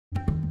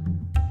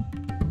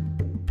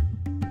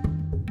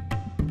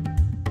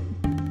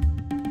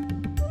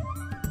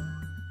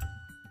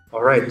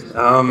All right.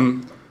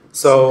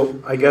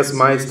 So I guess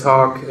my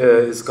talk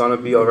is going to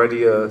be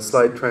already a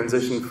slight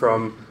transition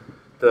from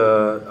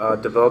the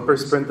developer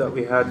sprint that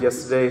we had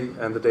yesterday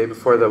and the day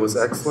before that was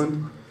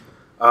excellent.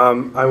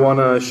 I want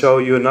to show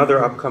you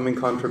another upcoming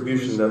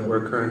contribution that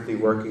we're currently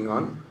working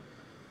on.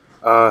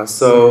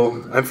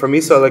 So I'm from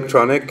Eso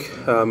Electronics.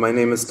 My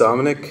name is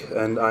Dominik,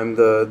 and I'm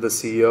the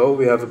CEO.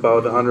 We have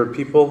about 100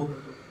 people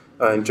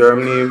in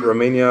Germany,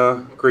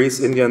 Romania, Greece,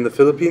 India, and the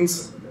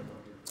Philippines.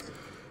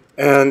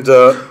 And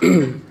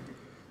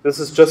this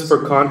is just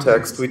for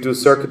context. We do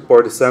circuit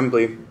board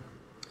assembly,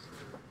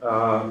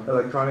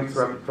 electronics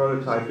rapid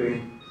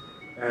prototyping,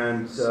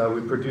 and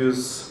we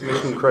produce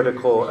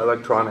mission-critical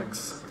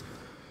electronics.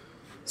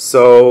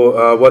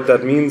 So what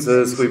that means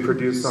is we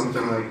produce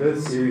something like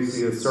this. Here you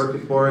see a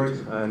circuit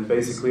board, and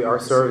basically our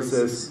service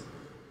is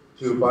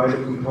to buy the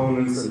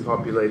components and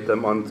populate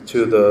them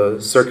onto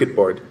the circuit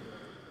board.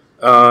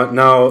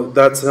 Now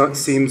that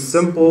seems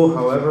simple,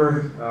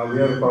 however, we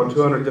have about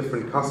 200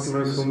 different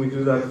customers whom we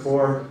do that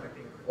for,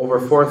 over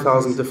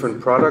 4,000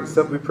 different products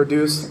that we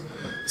produce.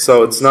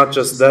 So it's not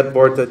just that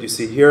board that you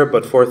see here,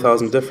 but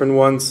 4,000 different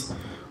ones,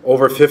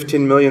 over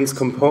 15 million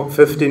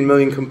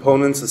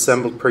components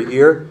assembled per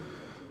year,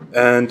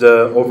 and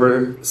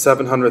over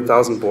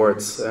 700,000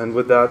 boards. And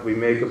with that, we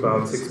make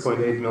about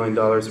 $6.8 million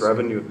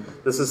revenue.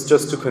 This is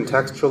just to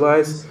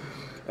contextualize.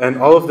 And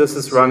all of this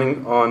is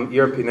running on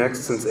ERPNext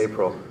since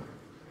April.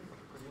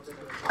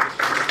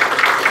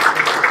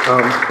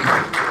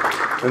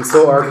 And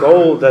so our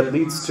goal that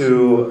leads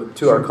to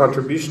our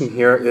contribution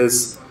here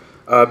is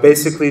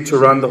basically to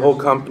run the whole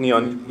company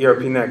on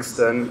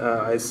ERPNext. And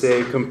I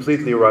say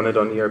completely run it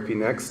on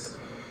ERPNext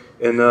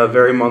in a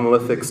very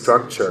monolithic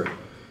structure.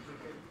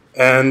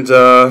 And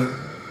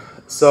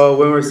so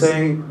when we're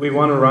saying we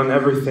want to run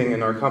everything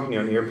in our company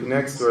on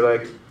ERPNext, we're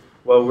like,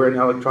 well, we're an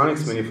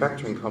electronics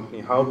manufacturing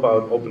company. How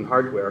about open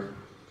hardware?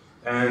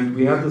 And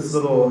we had this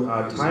little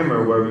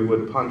timer where we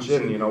would punch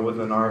in, with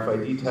an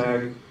RFID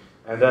tag.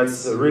 And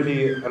that's a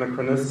really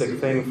anachronistic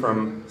thing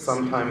from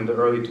sometime in the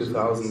early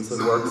 2000s. It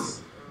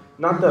works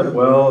not that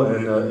well,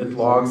 and it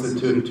logs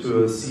it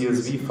into a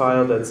CSV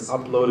file that's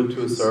uploaded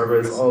to a server.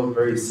 It's all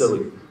very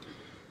silly.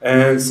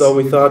 And so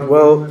we thought,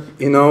 well,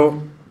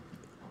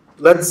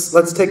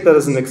 let's take that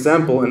as an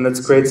example and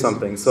let's create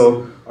something.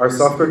 So our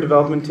software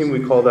development team,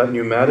 we call that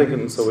Pneumatic,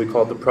 and so we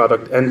call the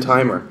product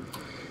N-Timer.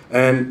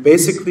 And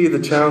basically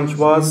the challenge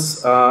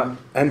was,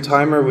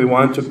 N-Timer, we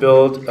wanted to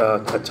build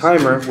a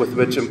timer with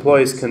which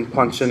employees can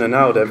punch in and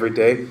out every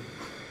day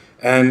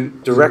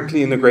and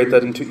directly integrate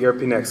that into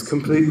ERPNext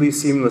completely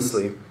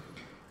seamlessly.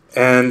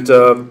 And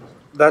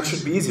that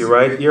should be easy,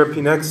 right?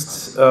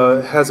 ERPNext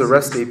has a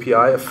REST API,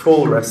 a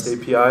full REST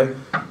API,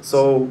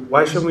 so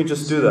why shouldn't we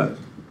just do that?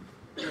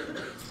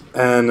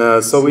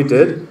 And so we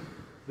did.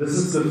 This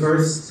is the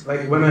first,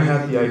 when I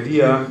had the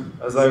idea,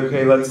 I was like,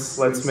 okay,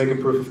 let's make a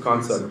proof of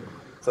concept.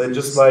 So I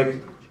just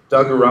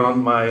dug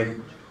around my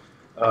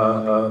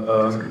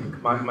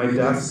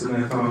desk, and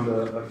I found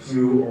a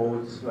few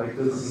old,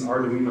 this is an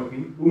Arduino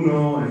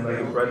Uno and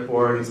a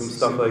breadboard and some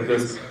stuff like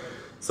this.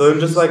 So in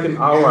just an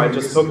hour, I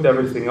just hooked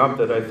everything up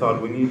that I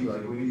thought we need.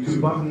 We need 2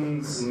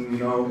 buttons,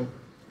 and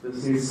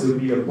this needs to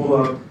be a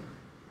pull-up.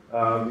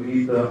 We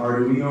need the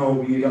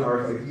Arduino, we need an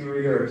RFID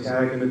reader, a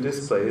tag, and a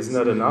display. Isn't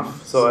that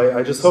enough? So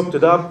I just hooked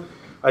it up.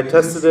 I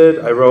tested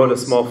it. I wrote a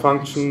small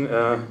function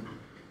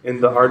in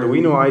the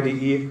Arduino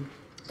IDE,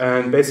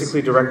 and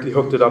basically directly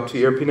hooked it up to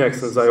ERPNext,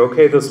 and was like,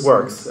 okay, this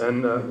works.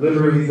 And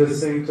literally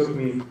this thing took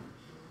me,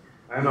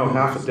 I don't know,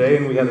 half a day,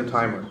 and we had a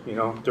timer,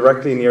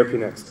 directly in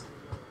ERPNext.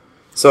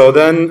 So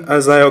then I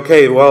was like,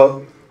 okay,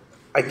 well,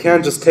 I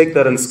can't just take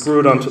that and screw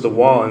it onto the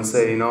wall and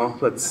say,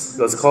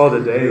 let's call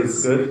it a day,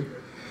 it's good.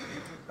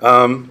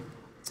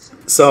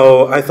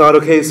 So I thought,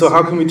 okay, so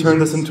how can we turn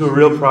this into a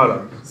real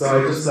product? So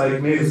I just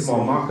made a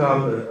small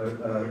mock-up,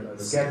 a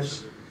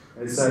sketch,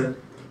 and said,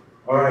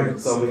 all right,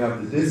 so we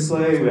have the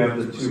display, we have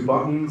the 2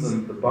 buttons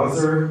and the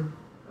buzzer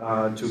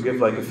to give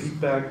a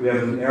feedback. We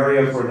have an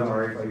area for the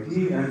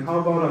RFID, and how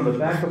about on the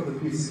back of the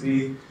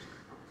PCB,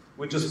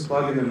 we just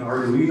plug in an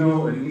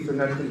Arduino, an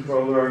Ethernet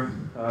controller,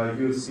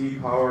 USB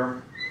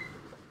power,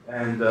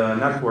 and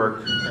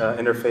network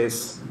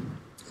interface,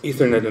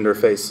 Ethernet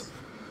interface.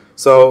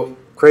 So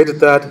created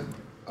that.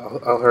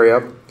 I'll hurry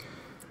up.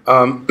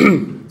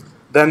 Then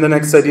the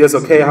next idea is,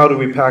 okay, how do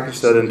we package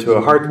that into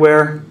a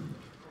hardware?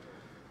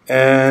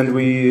 And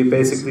we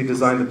basically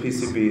designed the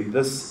PCB.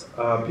 This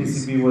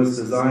PCB was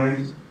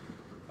designed.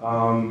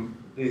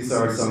 These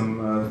are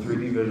some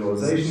 3D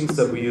visualizations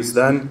that we used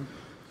then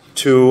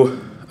to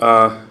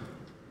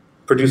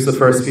produce the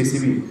first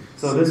PCB.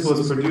 So this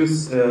was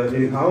produced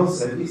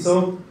in-house at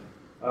Eso.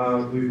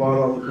 We bought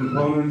all the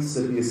components,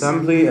 did the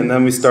assembly, and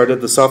then we started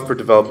the software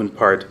development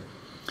part.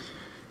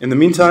 In the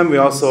meantime, we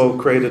also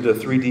created a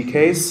 3D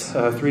case,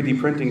 a 3D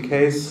printing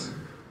case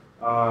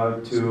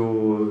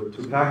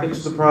to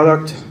package the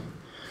product.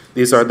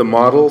 These are the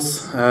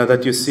models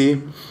that you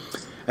see.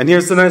 And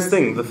here's the nice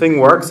thing. The thing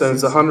works, and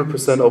it's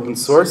 100% open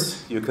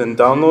source. You can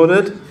download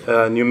it,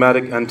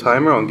 Pneumatic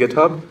N-Timer on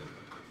GitHub.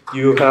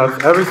 You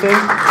have everything.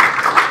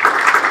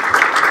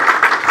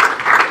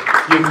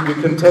 you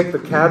can take the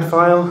CAD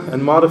file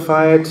and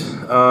modify it.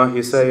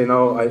 You say, you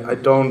know, I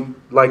don't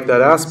like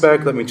that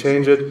aspect, let me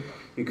change it.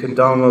 You can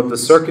download the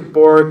circuit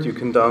board, you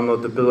can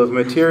download the bill of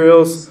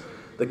materials,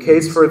 the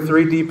case for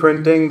 3D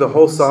printing, the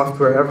whole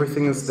software,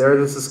 everything is there.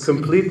 This is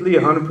completely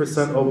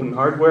 100% open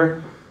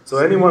hardware, so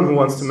anyone who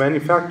wants to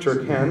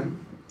manufacture can.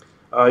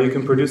 You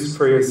can produce it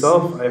for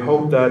yourself. I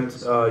hope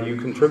that you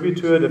contribute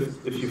to it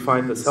if you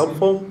find this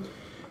helpful.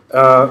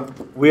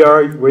 We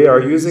are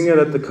using it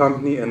at the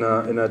company in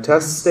a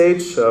test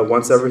stage.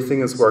 Once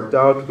everything is worked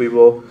out, we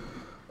will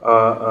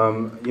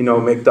you know,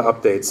 make the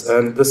updates.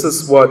 And this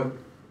is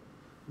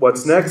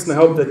what's next, and I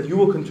hope that you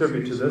will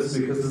contribute to this,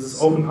 because this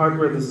is open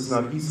hardware, this is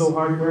not ESO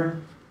hardware.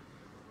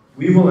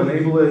 We will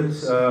enable it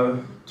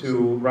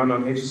to run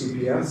on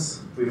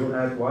HTTPS. We will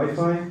add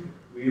Wi-Fi.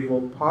 We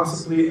will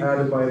possibly add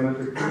a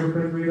biometric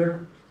fingerprint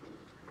reader.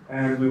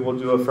 And we will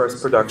do a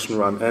first production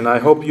run. And I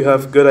hope you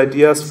have good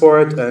ideas for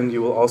it, and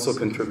you will also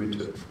contribute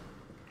to it.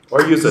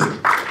 Or use it.